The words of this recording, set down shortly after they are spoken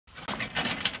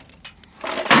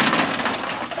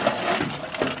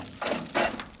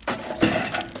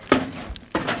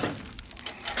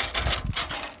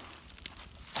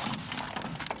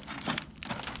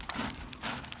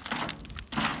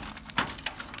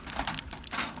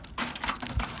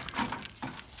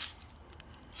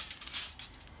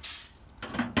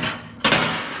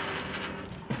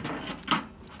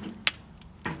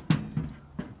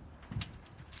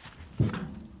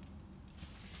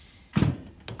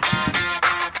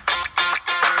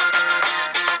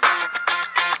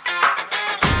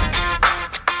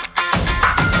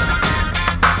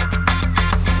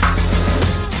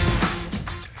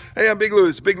I'm Big Lou.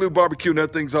 It's Big Lou Barbecue and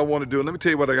other things I want to do. And let me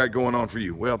tell you what I got going on for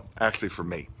you. Well, actually for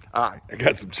me. I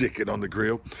got some chicken on the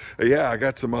grill. Yeah, I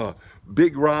got some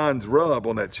Big Ron's rub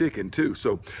on that chicken too.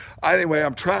 So anyway,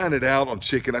 I'm trying it out on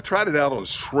chicken. I tried it out on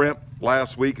shrimp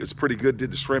last week. It's pretty good. Did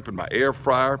the shrimp in my air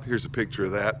fryer. Here's a picture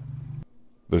of that.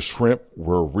 The shrimp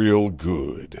were real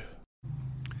good.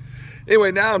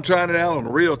 Anyway, now I'm trying it out on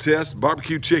a real test,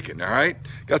 barbecue chicken, all right?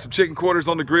 Got some chicken quarters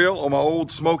on the grill on my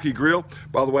Old Smokey Grill.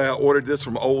 By the way, I ordered this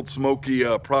from Old Smokey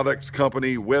Products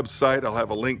Company website. I'll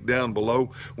have a link down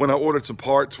below. When I ordered some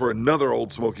parts for another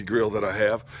Old Smokey Grill that I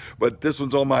have, but this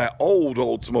one's on my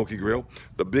Old Smokey Grill,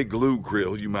 the Big Lou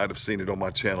Grill. You might have seen it on my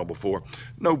channel before.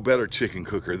 No better chicken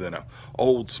cooker than a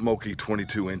Old Smokey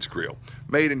 22-inch grill.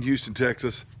 Made in Houston,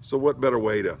 Texas, so what better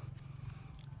way to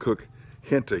cook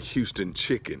hint of Houston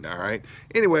chicken, all right?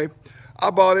 Anyway,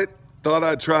 I bought it, thought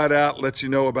I'd try it out, let you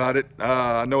know about it.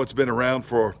 I know it's been around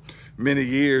for many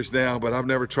years now, but I've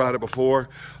never tried it before.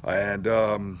 And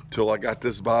till I got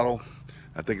this bottle,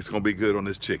 I think it's gonna be good on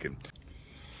this chicken.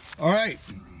 All right,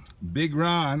 Big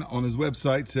Ron on his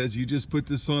website says you just put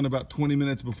this on about 20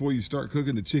 minutes before you start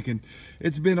cooking the chicken.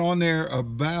 It's been on there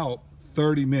about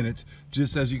 30 minutes.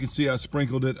 Just as you can see, I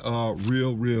sprinkled it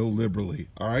real liberally.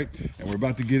 All right, and we're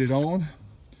about to get it on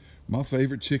my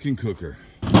favorite chicken cooker,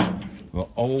 the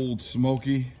Old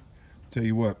Smokey. Tell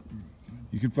you what,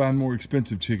 you can find more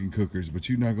expensive chicken cookers, but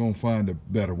you're not gonna find a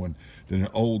better one than an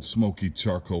Old Smokey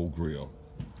charcoal grill.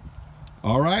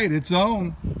 All right, it's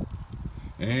on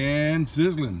and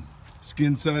sizzling.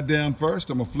 Skin side down first.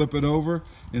 I'm gonna flip it over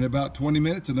in about 20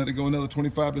 minutes and let it go another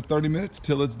 25 to 30 minutes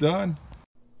till it's done.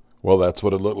 Well, that's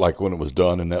what it looked like when it was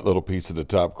done, and that little piece of the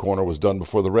top corner was done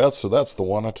before the rest, so that's the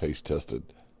one I taste tested.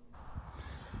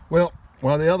 Well,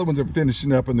 while the other ones are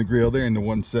finishing up in the grill, they're in the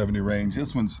 170 range.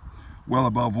 This one's well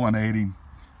above 180.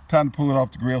 Time to pull it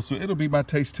off the grill, so it'll be my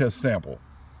taste test sample.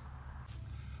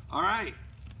 All right.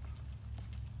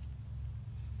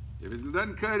 If it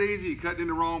doesn't cut easy, you cut it in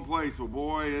the wrong place, but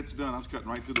boy, it's done. I was cutting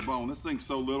right through the bone. This thing's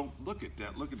so little. Look at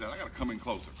that, look at that. I gotta come in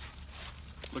closer.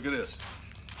 Look at this.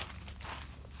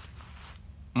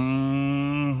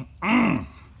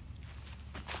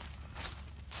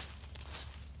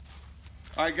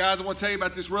 All right, guys, I want to tell you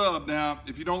about this rub. Now,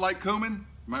 if you don't like cumin,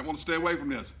 you might want to stay away from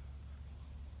this.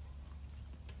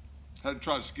 Had to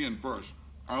try the skin first.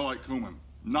 I don't like cumin.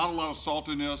 Not a lot of salt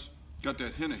in this. Got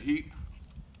that hint of heat.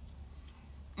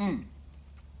 Tear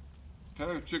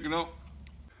the chicken up.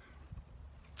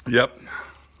 Yep.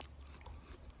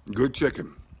 Good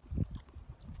chicken.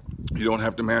 You don't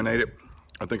have to marinate it.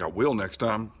 I think I will next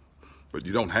time, but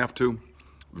you don't have to.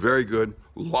 Very good.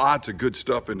 Lots of good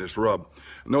stuff in this rub.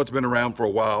 I know it's been around for a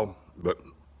while, but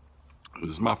this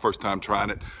is my first time trying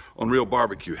it on real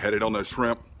barbecue. Had it on the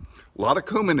shrimp. A lot of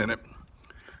cumin in it.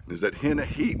 There's that hint of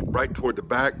heat right toward the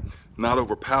back. Not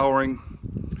overpowering,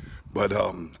 but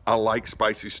I like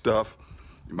spicy stuff.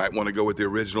 You might want to go with the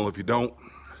original if you don't.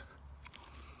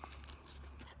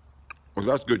 Well,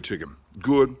 that's good chicken.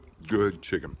 Good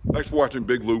chicken. Thanks for watching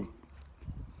Big Lou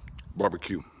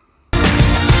Barbecue.